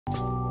Shout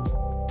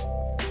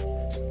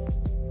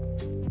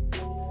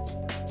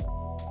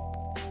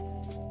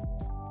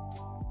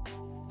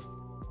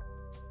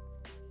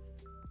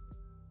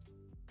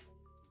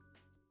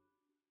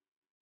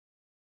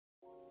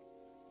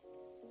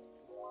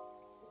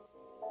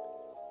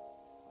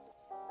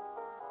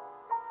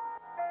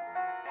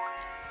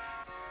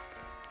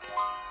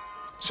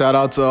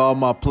out to all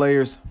my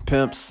players,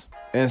 pimps,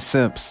 and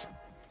simps.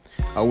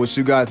 I wish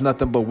you guys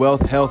nothing but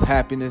wealth, health,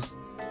 happiness,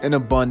 and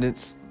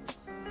abundance.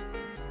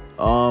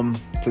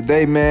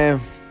 Today,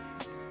 man,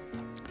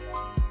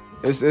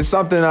 it's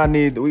something I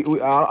need.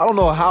 I don't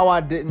know how I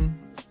didn't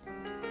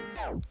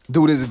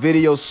do this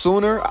video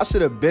sooner. I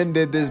should have been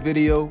did this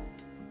video,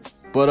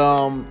 but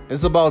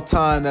it's about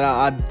time that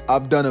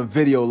I've done a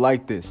video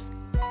like this,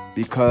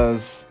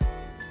 because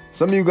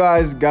some of you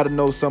guys got to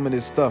know some of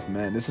this stuff,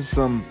 man. This is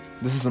some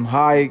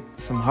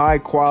high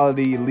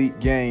quality elite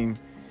game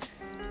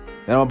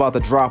that I'm about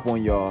to drop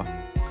on y'all.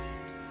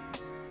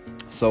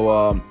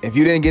 So if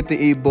you didn't get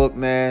the ebook,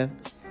 man,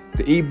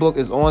 the ebook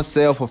is on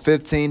sale for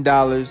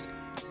 $15.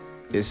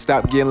 It's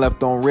Stop Getting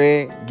Left on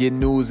Red, Get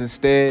News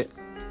Instead.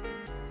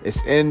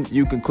 It's in,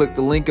 you can click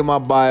the link in my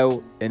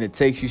bio and it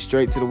takes you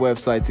straight to the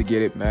website to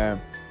get it,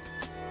 man.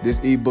 This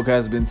ebook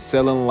has been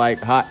selling like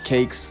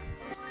hotcakes.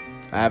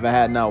 I haven't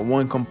had not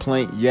one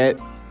complaint yet.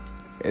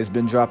 It's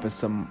been dropping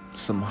some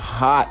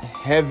hot,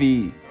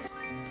 heavy,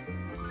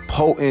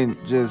 potent,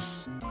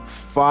 just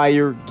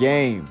fire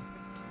game.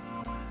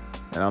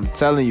 And I'm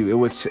telling you,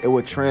 it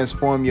would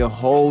transform your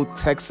whole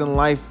texting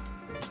life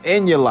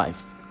in your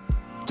life.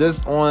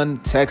 Just on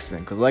texting.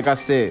 Because like I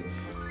said,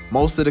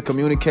 most of the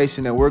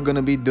communication that we're going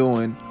to be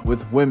doing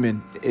with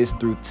women is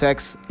through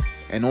text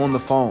and on the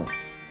phone.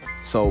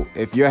 So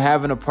if you're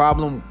having a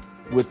problem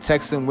with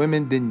texting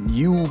women, then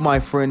you, my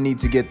friend, need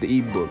to get the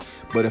ebook.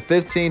 But if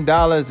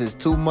 $15 is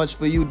too much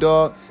for you,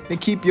 dog, then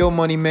keep your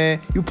money,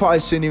 man. You probably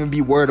shouldn't even be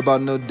worried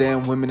about no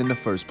damn women in the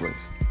first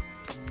place.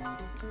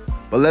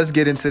 But let's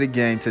get into the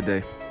game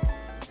today.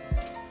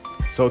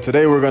 So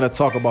today we're going to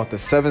talk about the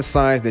 7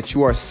 signs that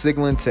you are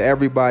signaling to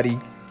everybody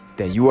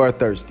that you are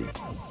thirsty.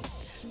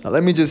 Now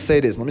let me just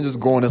say this. Let me just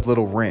go on this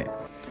little rant.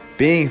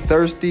 Being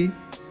thirsty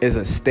is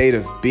a state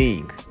of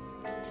being.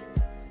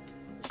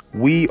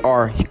 We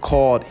are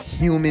called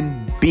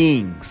human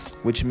beings,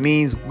 which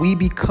means we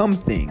become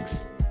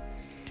things.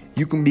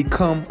 You can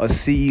become a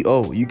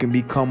CEO. You can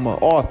become an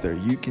author.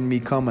 You can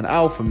become an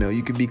alpha male.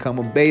 You can become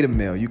a beta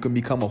male. You can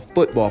become a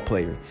football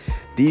player.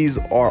 These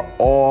are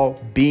all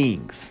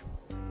beings,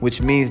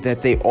 which means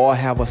that they all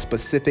have a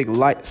specific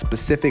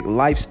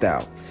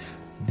lifestyle.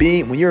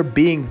 When you're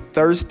being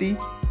thirsty,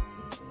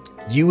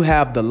 you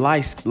have the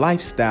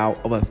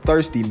lifestyle of a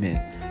thirsty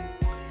man.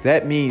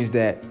 That means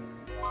that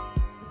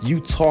you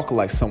talk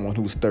like someone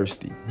who's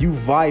thirsty. You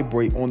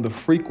vibrate on the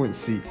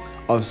frequency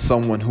of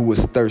someone who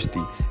is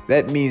thirsty.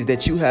 That means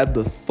that you have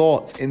the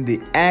thoughts and the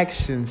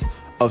actions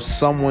of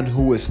someone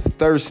who is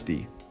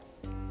thirsty.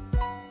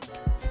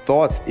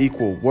 Thoughts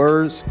equal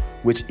words,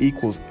 which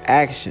equals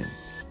action.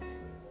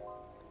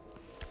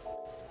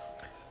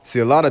 See,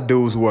 a lot of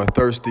dudes who are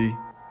thirsty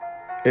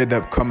end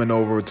up coming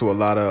over to a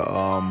lot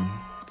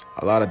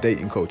of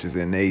dating coaches,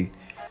 and they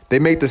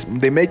make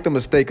the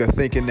mistake of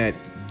thinking that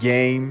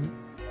game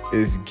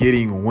is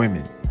getting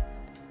women.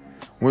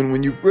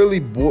 When it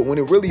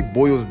really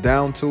boils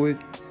down to it,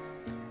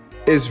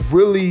 it's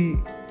really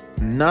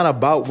not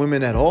about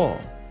women at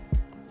all.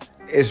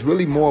 It's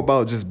really more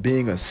about just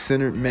being a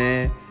centered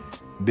man,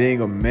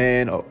 being a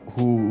man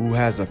who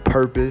has a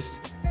purpose.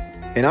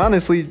 And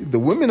honestly, the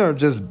women are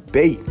just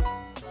bait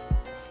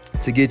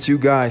to get you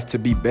guys to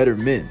be better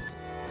men.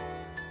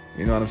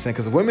 You know what I'm saying?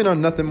 Because women are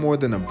nothing more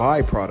than a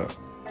byproduct.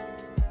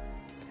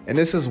 And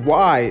this is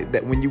why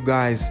that when you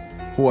guys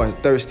who are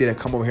thirsty that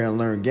come over here and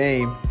learn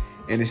game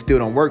and it still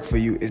don't work for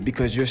you, is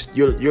because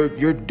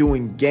you're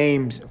doing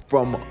games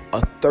from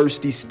a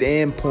thirsty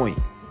standpoint.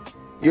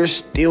 You're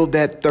still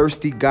that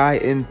thirsty guy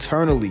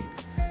internally.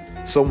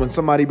 So when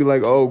somebody be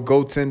like, oh,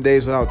 go 10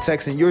 days without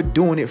texting, you're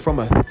doing it from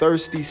a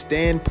thirsty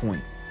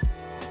standpoint,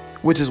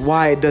 which is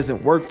why it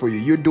doesn't work for you.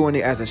 You're doing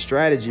it as a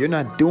strategy. You're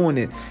not doing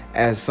it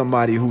as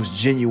somebody who's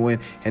genuine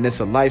and it's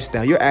a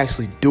lifestyle. You're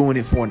actually doing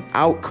it for an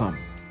outcome.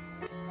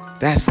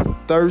 That's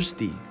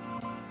thirsty.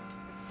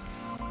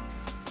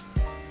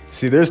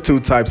 See, there's 2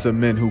 types of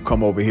men who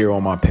come over here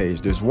on my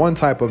page. There's one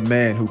type of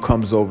man who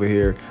comes over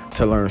here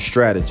to learn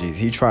strategies.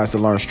 He tries to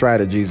learn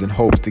strategies in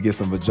hopes to get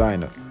some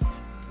vagina.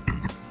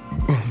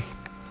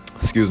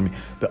 Excuse me.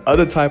 The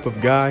other type of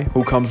guy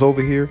who comes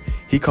over here,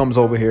 he comes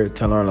over here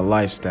to learn a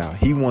lifestyle.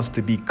 He wants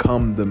to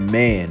become the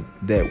man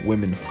that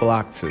women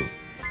flock to.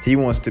 He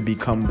wants to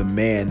become the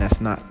man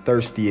that's not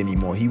thirsty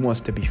anymore. He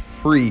wants to be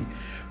free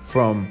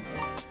from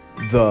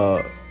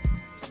the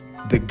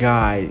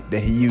guy that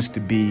he used to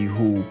be,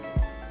 who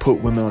put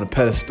women on a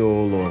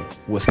pedestal or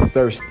was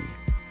thirsty.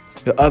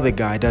 The other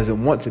guy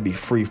doesn't want to be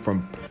free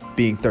from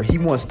being thirsty. He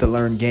wants to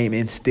learn game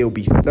and still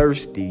be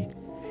thirsty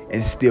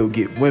and still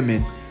get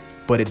women,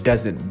 but it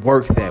doesn't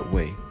work that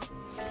way.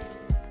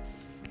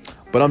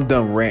 But I'm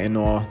done ranting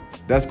on.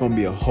 That's going to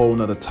be a whole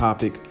nother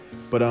topic.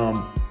 But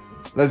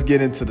let's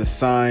get into the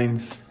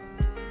signs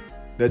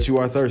that you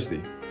are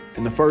thirsty.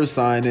 And the first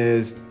sign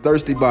is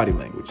thirsty body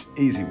language.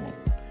 Easy one.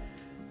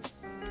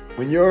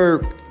 When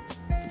you're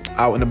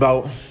out and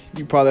about,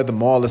 you probably at the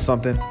mall or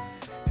something.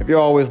 If you're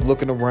always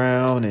looking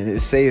around and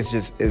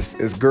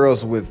it's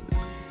girls with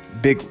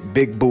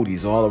big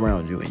booties all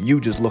around you, and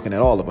you just looking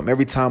at all of them.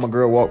 Every time a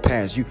girl walk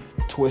past you,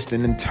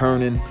 twisting and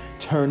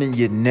turning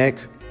your neck.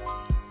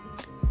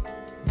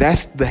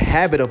 That's the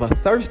habit of a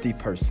thirsty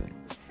person.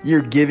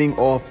 You're giving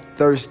off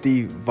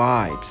thirsty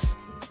vibes.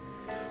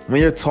 When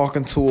you're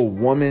talking to a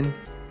woman,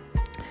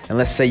 and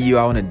let's say you're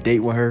out on a date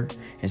with her,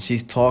 and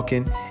she's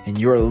talking, and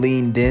you're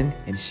leaned in,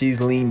 and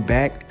she's leaned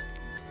back,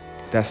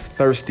 that's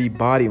thirsty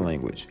body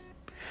language.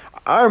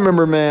 I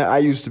remember, man, I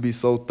used to be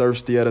so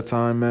thirsty at a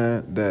time,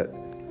 man, that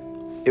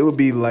it would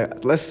be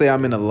like, let's say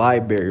I'm in a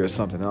library or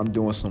something, and I'm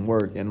doing some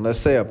work, and let's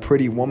say a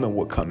pretty woman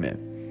would come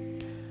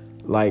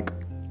in. Like,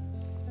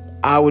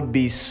 I would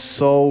be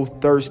so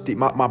thirsty.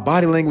 My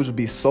body language would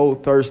be so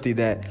thirsty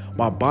that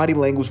my body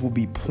language will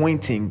be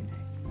pointing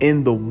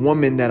in the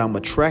woman that I'm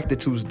attracted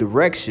to's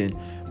direction,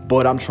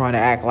 but I'm trying to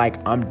act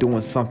like I'm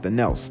doing something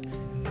else.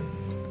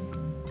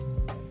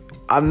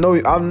 I've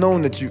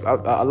known that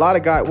a lot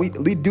of guys, we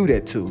do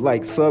that too.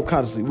 Like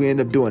subconsciously, we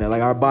end up doing it.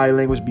 Like our body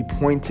language be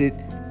pointed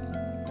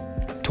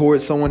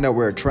towards someone that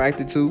we're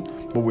attracted to,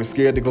 but we're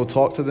scared to go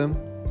talk to them.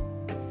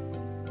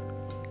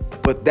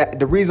 But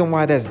the reason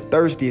why that's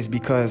thirsty is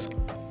because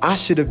I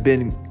should have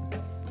been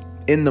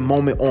in the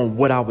moment on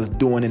what I was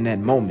doing in that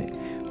moment.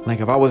 Like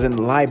if I was in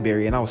the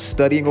library and I was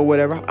studying or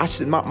whatever,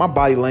 my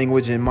body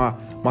language and my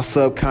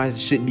subconscious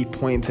shouldn't be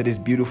pointing to this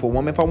beautiful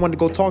woman. If I wanted to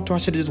go talk to her, I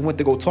should have just went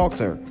to go talk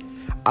to her.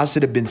 I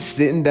should have been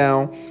sitting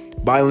down,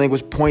 body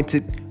language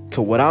pointed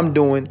to what I'm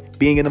doing,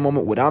 being in the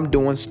moment, what I'm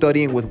doing,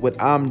 studying with what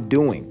I'm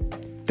doing.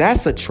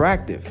 That's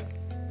attractive.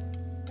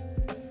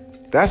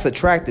 That's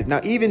attractive.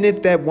 Now, even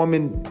if that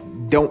woman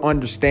don't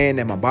understand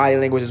that my body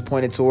language is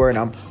pointed to her and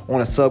I'm on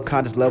a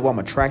subconscious level, I'm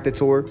attracted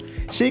to her,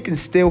 she can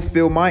still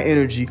feel my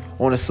energy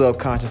on a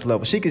subconscious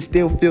level. She can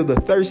still feel the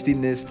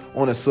thirstiness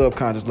on a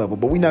subconscious level,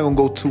 but we're not going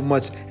to go too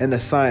much in the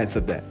science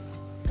of that.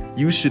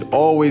 You should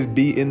always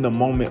be in the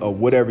moment of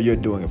whatever you're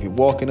doing. If you're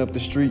walking up the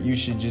street, you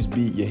should just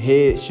be, your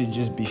head should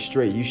just be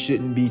straight. You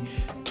shouldn't be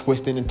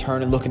twisting and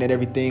turning, looking at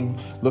everything,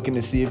 looking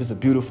to see if it's a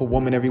beautiful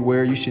woman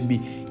everywhere. You should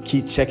be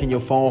keep checking your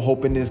phone,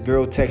 hoping this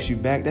girl texts you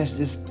back. That's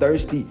just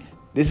thirsty.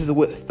 This is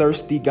what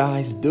thirsty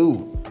guys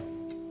do.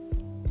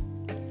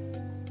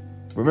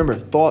 Remember,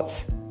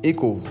 thoughts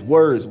equals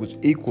words, which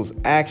equals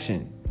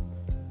action.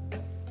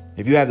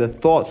 If you have the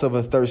thoughts of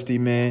a thirsty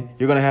man,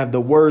 you're going to have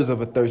the words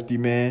of a thirsty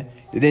man.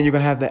 And then you're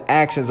going to have the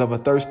actions of a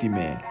thirsty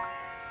man.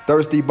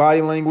 Thirsty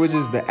body language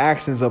is the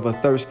actions of a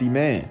thirsty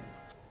man.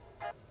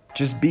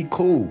 Just be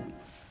cool.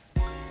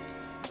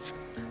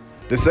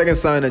 The second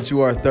sign that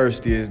you are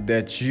thirsty is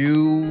that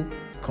you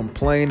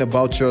complain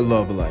about your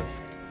love life.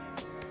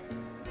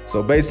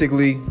 So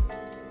basically,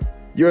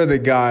 you're the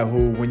guy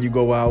who, when you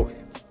go out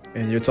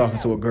and you're talking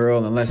to a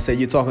girl, and let's say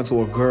you're talking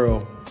to a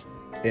girl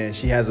and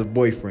she has a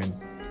boyfriend,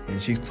 and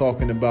she's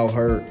talking about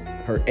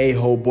her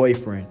a-hole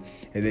boyfriend.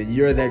 And then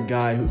you're that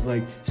guy who's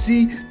like,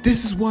 see,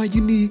 this is why you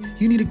need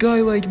a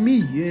guy like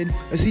me. And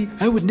see,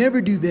 I would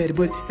never do that,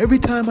 but every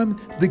time I'm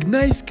the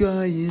nice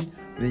guy, and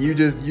then you're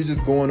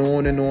just going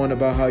on and on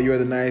about how you're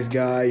the nice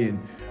guy and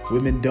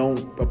women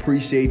don't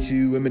appreciate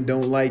you, women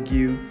don't like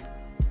you.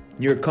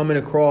 You're coming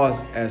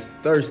across as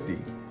thirsty.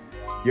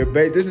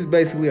 This is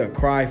basically a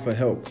cry for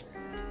help.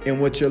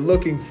 And what you're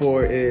looking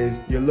for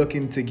is you're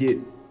looking to get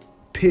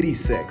pity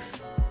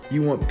sex.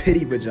 You want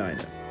pity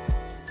vagina.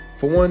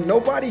 For one,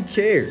 nobody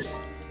cares.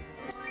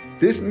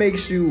 This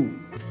makes you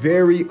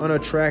very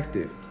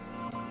unattractive.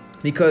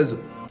 Because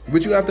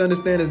what you have to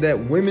understand is that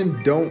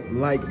women don't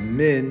like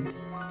men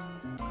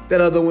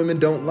that other women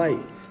don't like.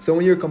 So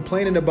when you're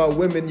complaining about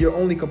women, you're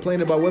only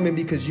complaining about women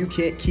because you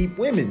can't keep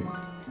women.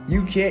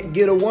 You can't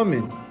get a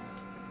woman.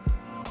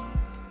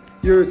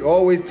 You're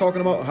always talking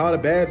about how the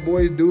bad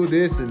boys do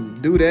this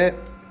and do that.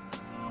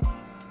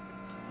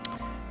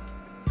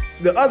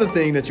 The other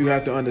thing that you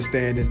have to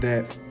understand is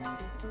that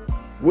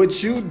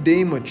what you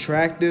deem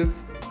attractive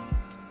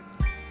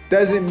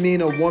doesn't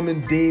mean a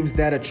woman deems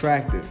that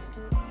attractive.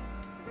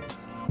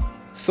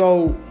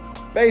 So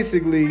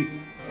basically,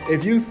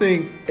 if you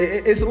think,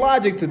 it's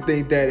logic to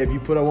think that if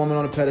you put a woman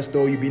on a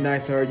pedestal, you be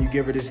nice to her, you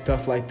give her this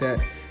stuff like that,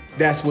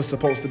 that's what's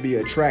supposed to be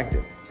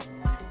attractive.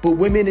 But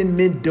women and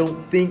men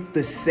don't think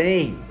the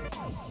same.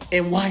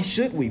 And why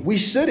should we? We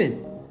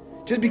shouldn't.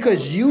 Just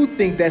because you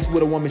think that's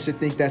what a woman should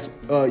think, just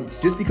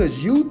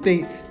because you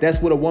think that's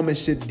what a woman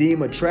should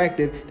deem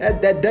attractive,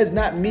 that does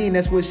not mean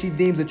that's what she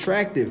deems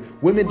attractive.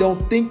 Women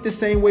don't think the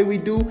same way we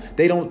do.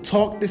 They don't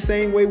talk the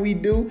same way we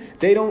do.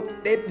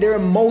 Their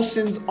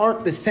emotions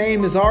aren't the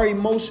same as our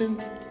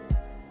emotions.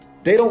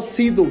 They don't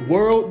see the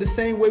world the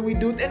same way we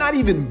do. They're not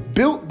even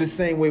built the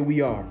same way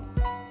we are.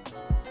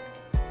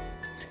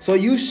 So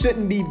you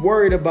shouldn't be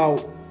worried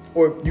about,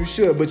 or you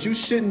should, but you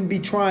shouldn't be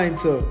trying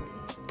to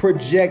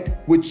project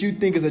what you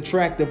think is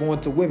attractive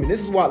onto women.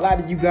 This is why a lot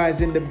of you guys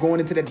end up going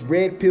into that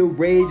red pill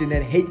rage and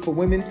that hate for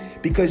women,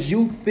 because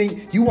you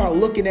think you are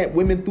looking at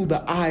women through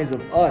the eyes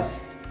of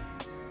us.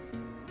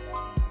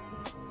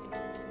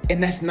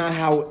 And that's not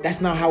how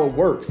it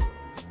works.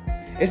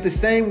 It's the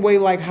same way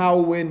like how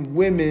when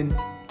women,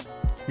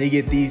 they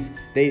get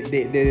they're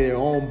their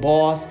own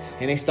boss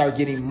and they start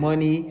getting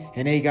money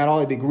and they got all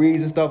the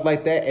degrees and stuff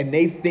like that, and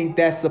they think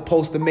that's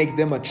supposed to make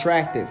them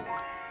attractive.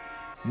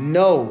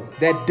 No,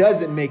 that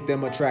doesn't make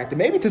them attractive.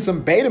 Maybe to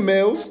some beta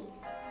males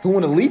who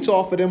want to leech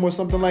off of them or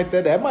something like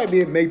that, that might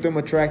make them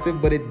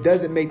attractive, but it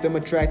doesn't make them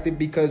attractive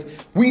because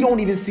we don't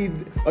even see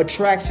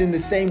attraction the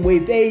same way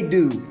they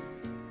do.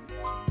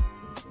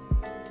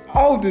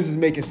 Oh, this is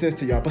making sense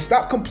to y'all, but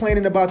stop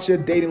complaining about your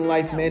dating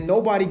life, man.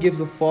 Nobody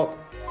gives a fuck.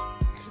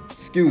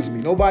 Excuse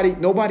me.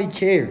 Nobody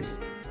cares.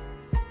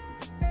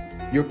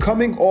 You're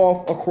coming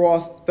off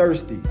across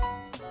thirsty.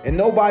 And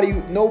nobody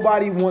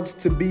wants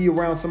to be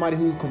around somebody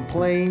who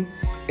complains,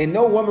 and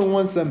no woman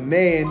wants a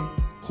man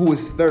who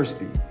is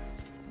thirsty.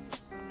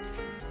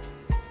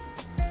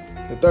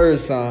 The third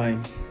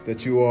sign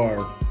that you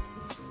are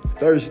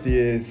thirsty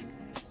is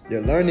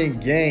you're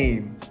learning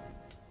game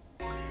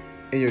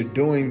and you're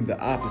doing the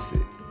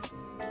opposite.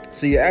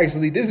 See,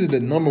 actually, this is the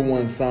number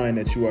one sign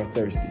that you are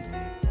thirsty,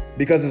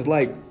 because it's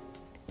like,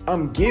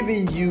 I'm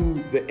giving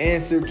you the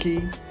answer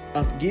key.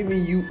 I'm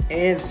giving you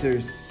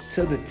answers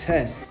to the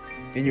test,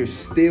 and you're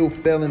still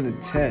failing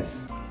the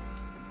test.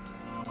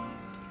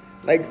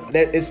 Like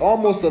that, it's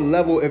almost a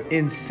level of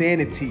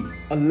insanity,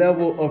 a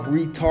level of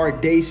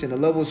retardation, a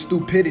level of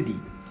stupidity.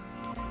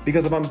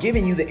 Because if I'm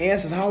giving you the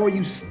answers, how are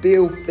you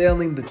still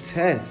failing the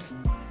test?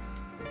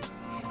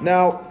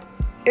 Now,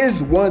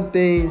 it's one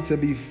thing to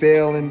be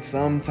failing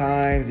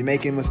sometimes, you're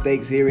making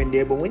mistakes here and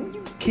there, but when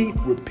you keep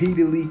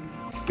repeatedly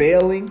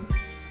failing,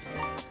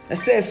 that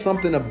says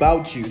something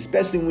about you,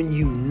 especially when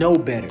you know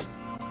better.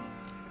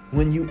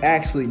 When you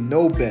actually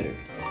know better.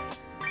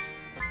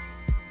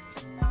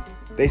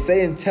 They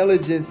say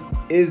intelligence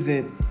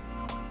isn't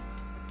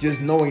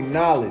just knowing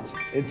knowledge.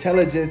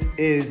 Intelligence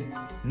is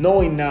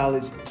knowing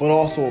knowledge, but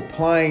also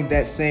applying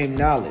that same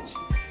knowledge.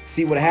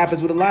 See, what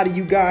happens with a lot of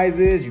you guys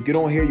is you get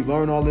on here, you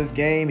learn all this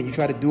game, and you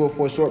try to do it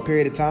for a short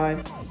period of time.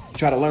 You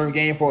try to learn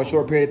game for a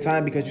short period of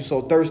time because you're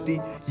so thirsty.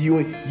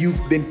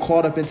 You've been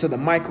caught up into the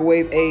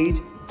microwave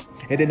age.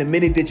 And then the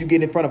minute that you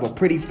get in front of a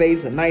pretty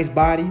face, a nice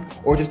body,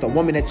 or just a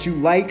woman that you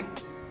like,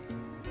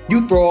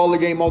 you throw all the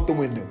game out the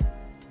window.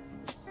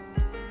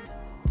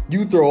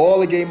 You throw all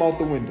the game out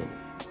the window.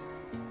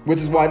 Which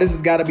is why this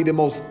has got to be the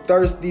most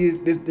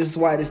thirstiest. This is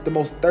why it's the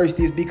most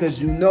thirstiest, because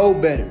you know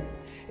better.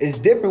 It's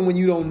different when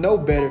you don't know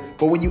better,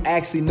 but when you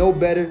actually know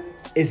better,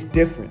 it's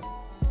different.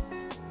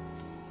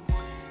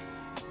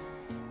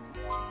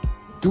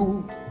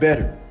 Do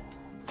better.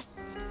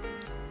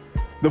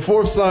 The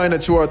fourth sign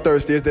that you are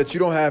thirsty is that you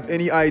don't have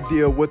any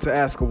idea what to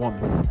ask a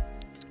woman.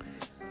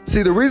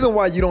 See, the reason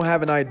why you don't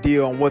have an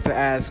idea on what to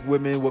ask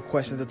women, what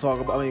questions to talk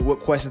about, what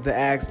questions to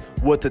ask,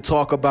 what to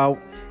talk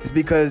about, is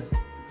because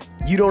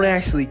you don't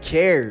actually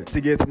care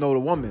to get to know the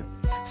woman.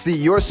 See,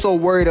 you're so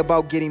worried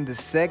about getting the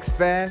sex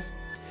fast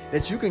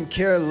that you can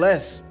care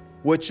less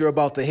what you're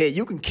about to hit.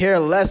 You can care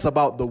less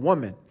about the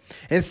woman.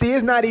 And see,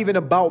 it's not even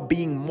about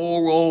being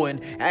moral and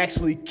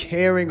actually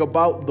caring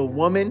about the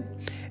woman.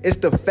 It's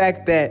the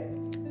fact that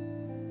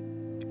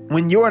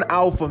when you're an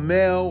alpha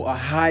male, a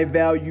high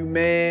value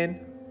man,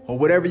 or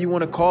whatever you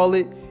want to call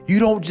it, you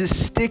don't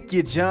just stick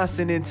your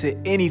Johnson into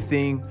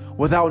anything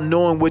without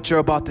knowing what you're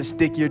about to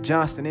stick your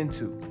Johnson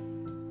into.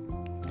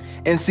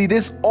 And see,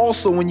 this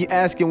also, when you're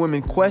asking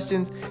women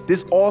questions,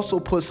 this also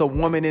puts a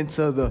woman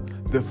into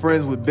the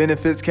friends with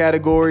benefits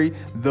category,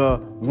 the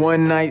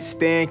one night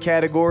stand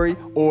category,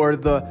 or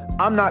the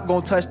I'm not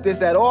going to touch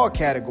this at all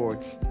category.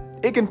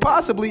 It can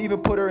possibly even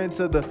put her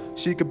into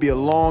she could be a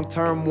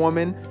long-term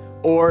woman,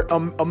 or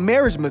a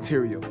marriage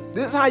material.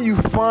 This is how you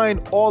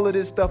find all of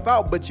this stuff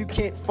out, but you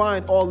can't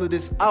find all of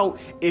this out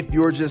if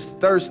you're just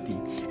thirsty.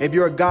 If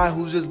you're a guy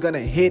who's just gonna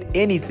hit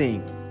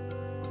anything.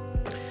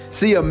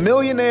 See, a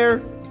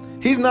millionaire,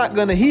 he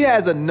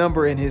has a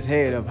number in his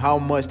head of how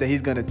much that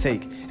he's gonna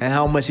take and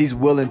how much he's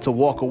willing to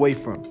walk away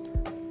from.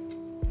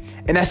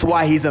 And that's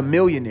why he's a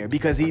millionaire,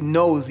 because he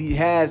knows, he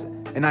has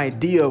an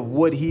idea of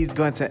what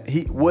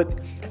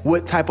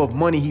what type of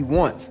money he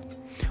wants.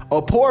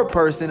 A poor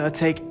person will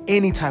take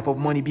any type of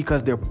money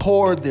because they're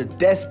poor, they're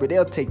desperate.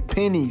 They'll take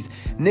pennies,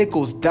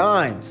 nickels,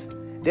 dimes.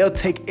 They'll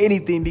take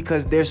anything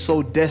because they're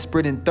so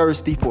desperate and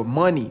thirsty for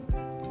money.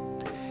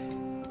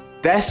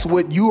 That's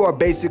what you are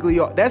basically.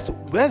 That's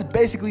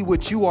basically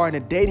what you are in the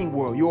dating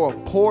world. You're a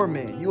poor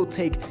man. You'll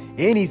take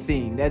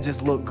anything that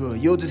just look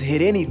good. You'll just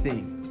hit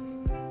anything.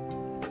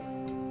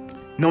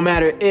 No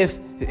matter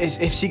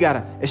if she got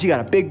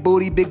a big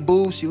booty, big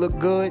boobs, she look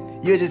good,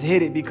 you'll just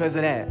hit it because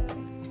of that.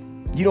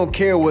 You don't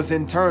care what's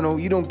internal.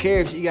 You don't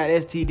care if she got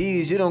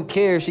STDs. You don't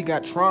care if she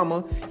got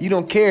trauma. You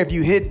don't care if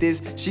you hit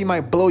this, she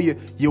might blow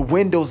your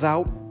windows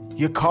out,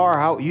 your car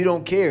out. You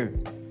don't care.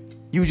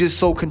 You just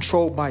so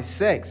controlled by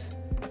sex.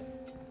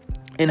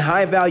 And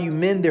high value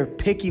men, they're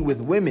picky with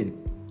women,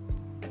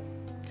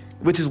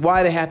 which is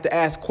why they have to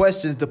ask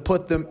questions to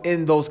put them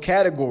in those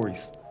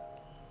categories.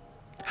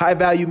 High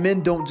value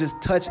men don't just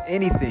touch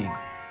anything.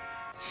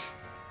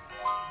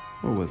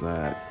 Where was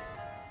I at?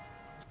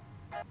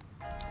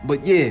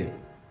 But yeah,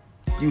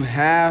 you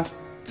have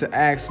to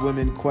ask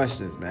women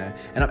questions, man.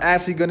 And I'm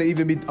actually gonna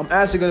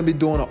be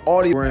doing an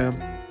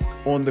audiogram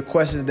on the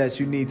questions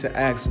that you need to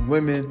ask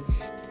women.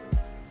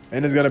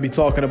 And it's gonna be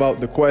talking about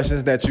the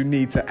questions that you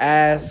need to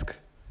ask.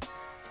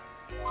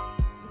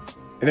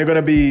 And they're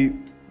gonna be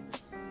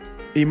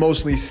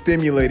emotionally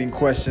stimulating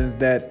questions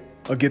that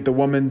will get the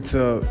woman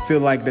to feel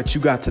like that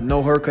you got to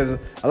know her. Because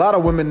a lot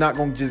of women not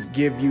gonna just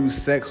give you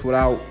sex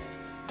without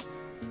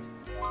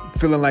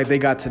feeling like they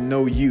got to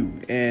know you.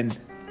 And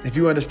if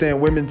you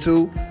understand women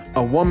too,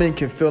 a woman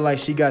can feel like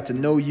she got to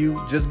know you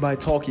just by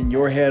talking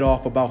your head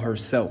off about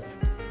herself.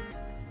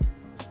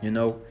 You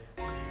know,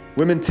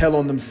 women tell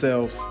on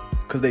themselves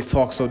because they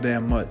talk so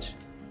damn much.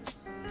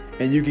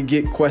 And you can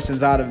get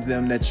questions out of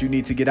them that you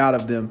need to get out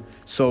of them.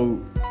 So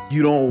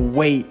you don't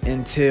wait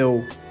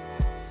until,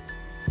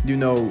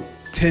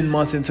 10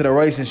 months into the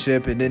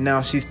relationship, and then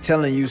now she's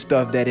telling you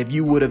stuff that if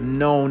you would have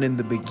known in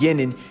the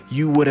beginning,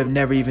 you would have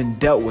never even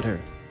dealt with her.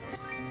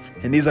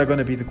 And these are going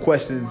to be the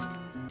questions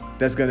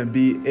that's going to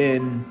be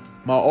in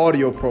my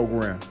audio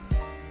program.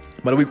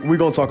 But we're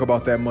going to talk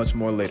about that much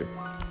more later.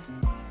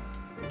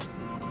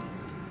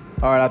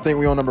 All right, I think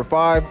we're on number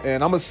 5,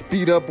 and I'm going to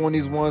speed up on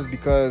these ones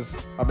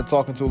because I've been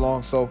talking too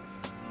long. So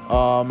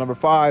number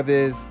 5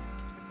 is,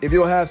 if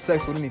you'll have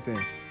sex with anything.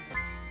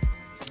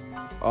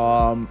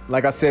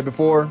 Like I said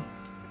before,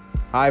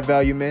 high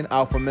value men,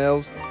 alpha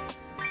males,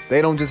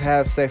 they don't just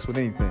have sex with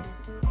anything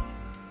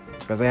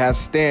because they have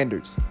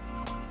standards.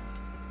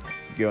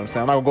 You get what I'm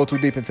saying? I'm not gonna go too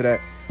deep into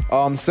that.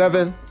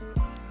 7,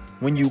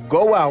 when you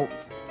go out,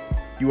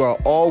 you are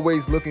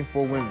always looking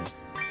for women.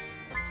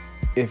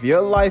 If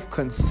your life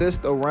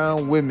consists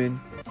around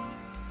women,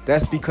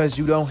 that's because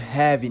you don't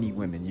have any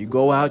women. You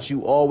go out,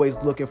 you always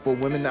looking for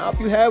women. Now, if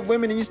you have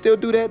women and you still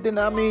do that, then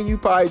you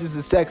probably just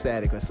a sex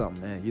addict or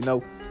something,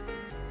 man,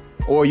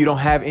 or you don't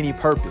have any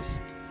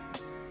purpose.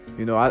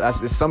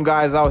 There's some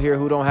guys out here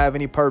who don't have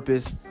any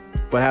purpose,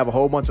 but have a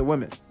whole bunch of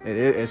women.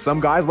 And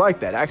some guys like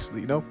that,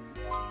 actually,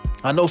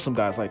 I know some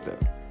guys like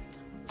that.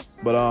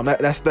 But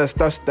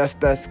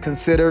that's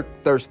considered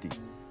thirsty.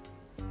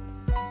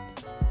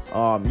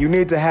 You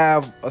need to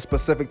have a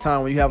specific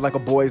time when you have like a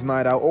boys'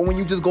 night out, or when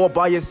you just go out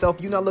by yourself.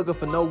 You're not looking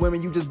for no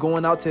women. You just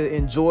going out to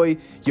enjoy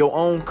your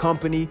own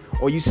company,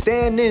 or you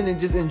stand in and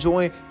just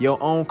enjoying your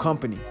own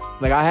company.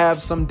 Like, I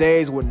have some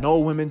days where no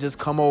women just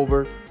come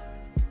over.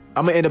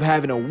 I'm gonna end up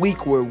having a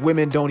week where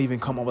women don't even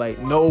come over. Like,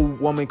 no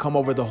woman come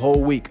over the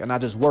whole week, and I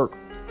just work.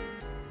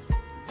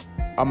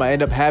 I'm gonna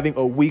end up having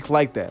a week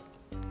like that.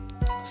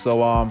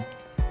 So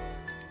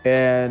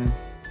and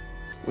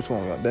which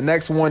one we got? The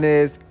next one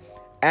is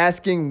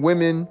asking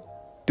women,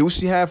 do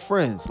she have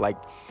friends? Like,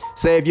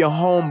 say if your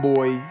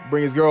homeboy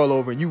bring his girl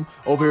over and you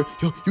over here,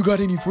 yo, you got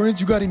any friends?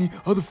 You got any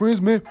other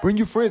friends, man? Bring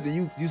your friends.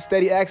 And you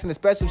steady asking,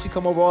 especially if she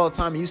come over all the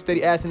time and you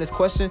steady asking this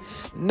question.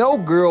 No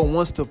girl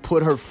wants to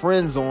put her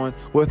friends on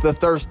with a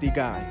thirsty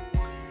guy.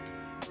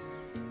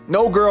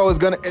 No girl is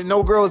gonna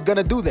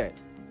do that.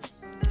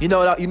 You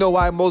know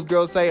why most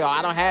girls say, oh,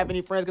 I don't have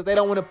any friends? Because they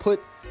don't want to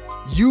put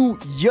your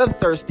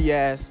thirsty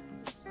ass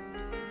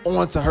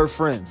onto her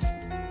friends.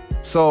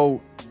 So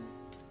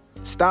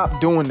stop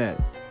doing that.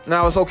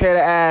 Now, it's okay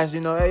to ask,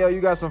 hey, yo, you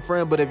got some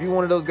friends, but if you're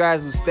one of those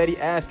guys who's steady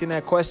asking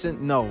that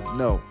question, no.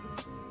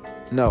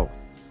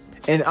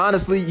 And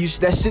honestly,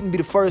 that shouldn't be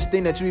the first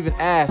thing that you even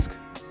ask,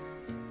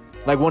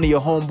 like one of your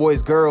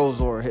homeboy's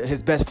girls or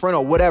his best friend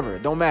or whatever.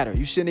 It don't matter.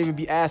 You shouldn't even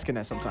be asking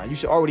that sometimes. You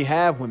should already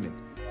have women.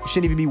 You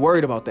shouldn't even be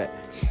worried about that.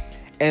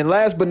 And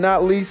last but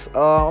not least,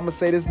 I'm going to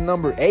say this,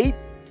 number 8.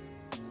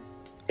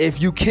 If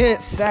you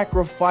can't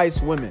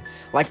sacrifice women,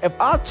 like if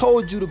I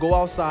told you to go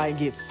outside and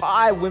get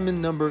 5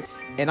 women number,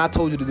 and I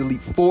told you to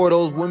delete 4 of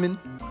those women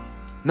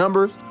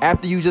numbers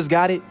after you just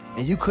got it,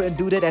 and you couldn't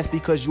do that, that's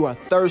because you are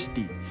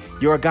thirsty.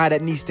 You're a guy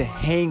that needs to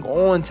hang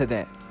on to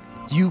that.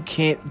 You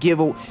can't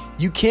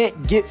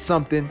get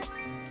something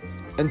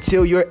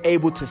until you're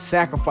able to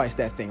sacrifice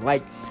that thing.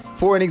 Like,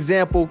 for an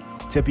example,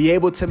 to be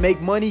able to make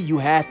money, you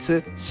have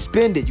to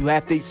spend it. You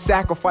have to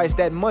sacrifice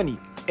that money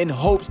in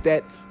hopes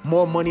that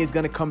more money is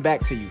going to come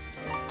back to you,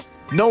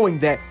 knowing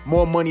that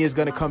more money is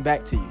going to come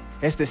back to you.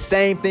 It's the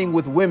same thing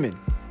with women.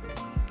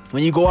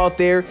 When you go out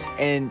there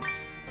and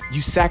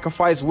you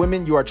sacrifice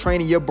women, you are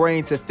training your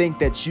brain to think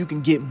that you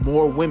can get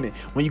more women.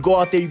 When you go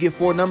out there, you get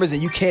 4 numbers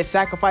and you can't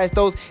sacrifice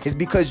those, it's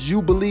because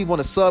you believe on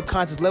a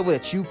subconscious level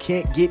that you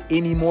can't get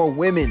any more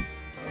women.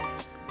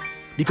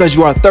 Because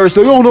you are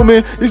thirsty. Oh no,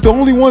 man, it's the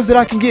only ones that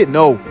I can get.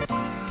 No.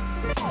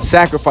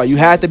 Sacrifice. You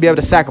have to be able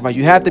to sacrifice.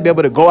 You have to be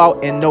able to go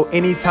out and know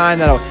anytime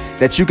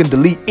that you can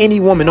delete any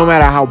woman, no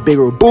matter how big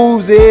her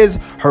boobs is,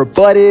 her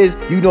butt is.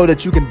 You know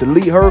that you can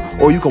delete her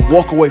or you can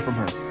walk away from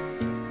her.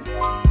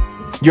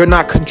 You're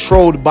not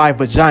controlled by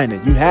vagina.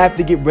 You have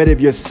to get rid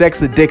of your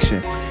sex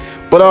addiction.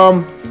 But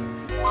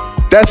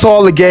that's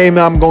all the game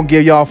I'm gonna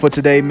give y'all for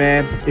today,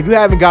 man. If you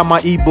haven't got my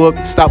ebook,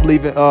 stop.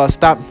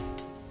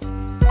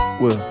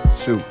 Well,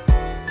 shoot,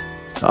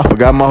 I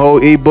forgot my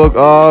whole ebook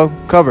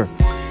cover.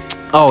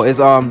 Oh, it's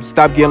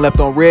Stop Getting Left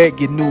on Red,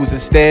 Get News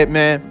Instead,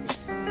 man.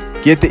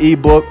 Get the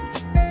ebook.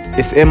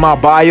 It's in my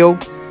bio.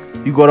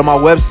 You go to my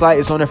website,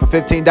 it's on there for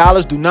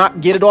 $15. Do not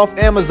get it off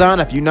Amazon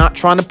if you're not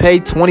trying to pay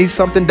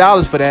 $20-something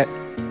for that.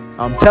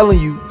 I'm telling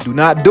you, do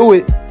not do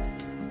it.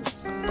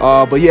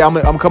 But yeah,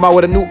 I'm coming out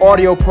with a new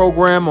audio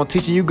program on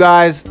teaching you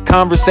guys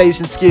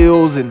conversation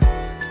skills and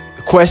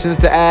questions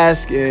to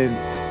ask, and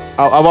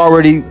I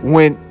already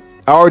went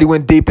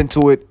deep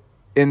into it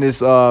in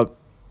this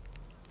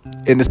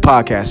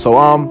podcast. So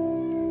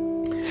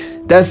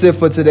that's it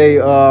for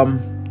today.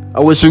 I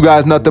wish you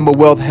guys nothing but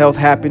wealth, health,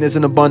 happiness,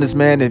 and abundance,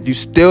 man. If you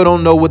still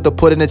don't know what to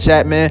put in the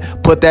chat,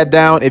 man, put that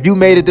down. If you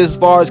made it this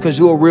far, it's because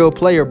you're a real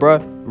player, bro.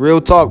 Real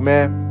talk,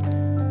 man.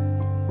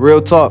 Real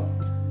talk.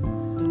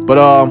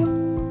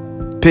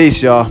 But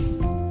peace, y'all.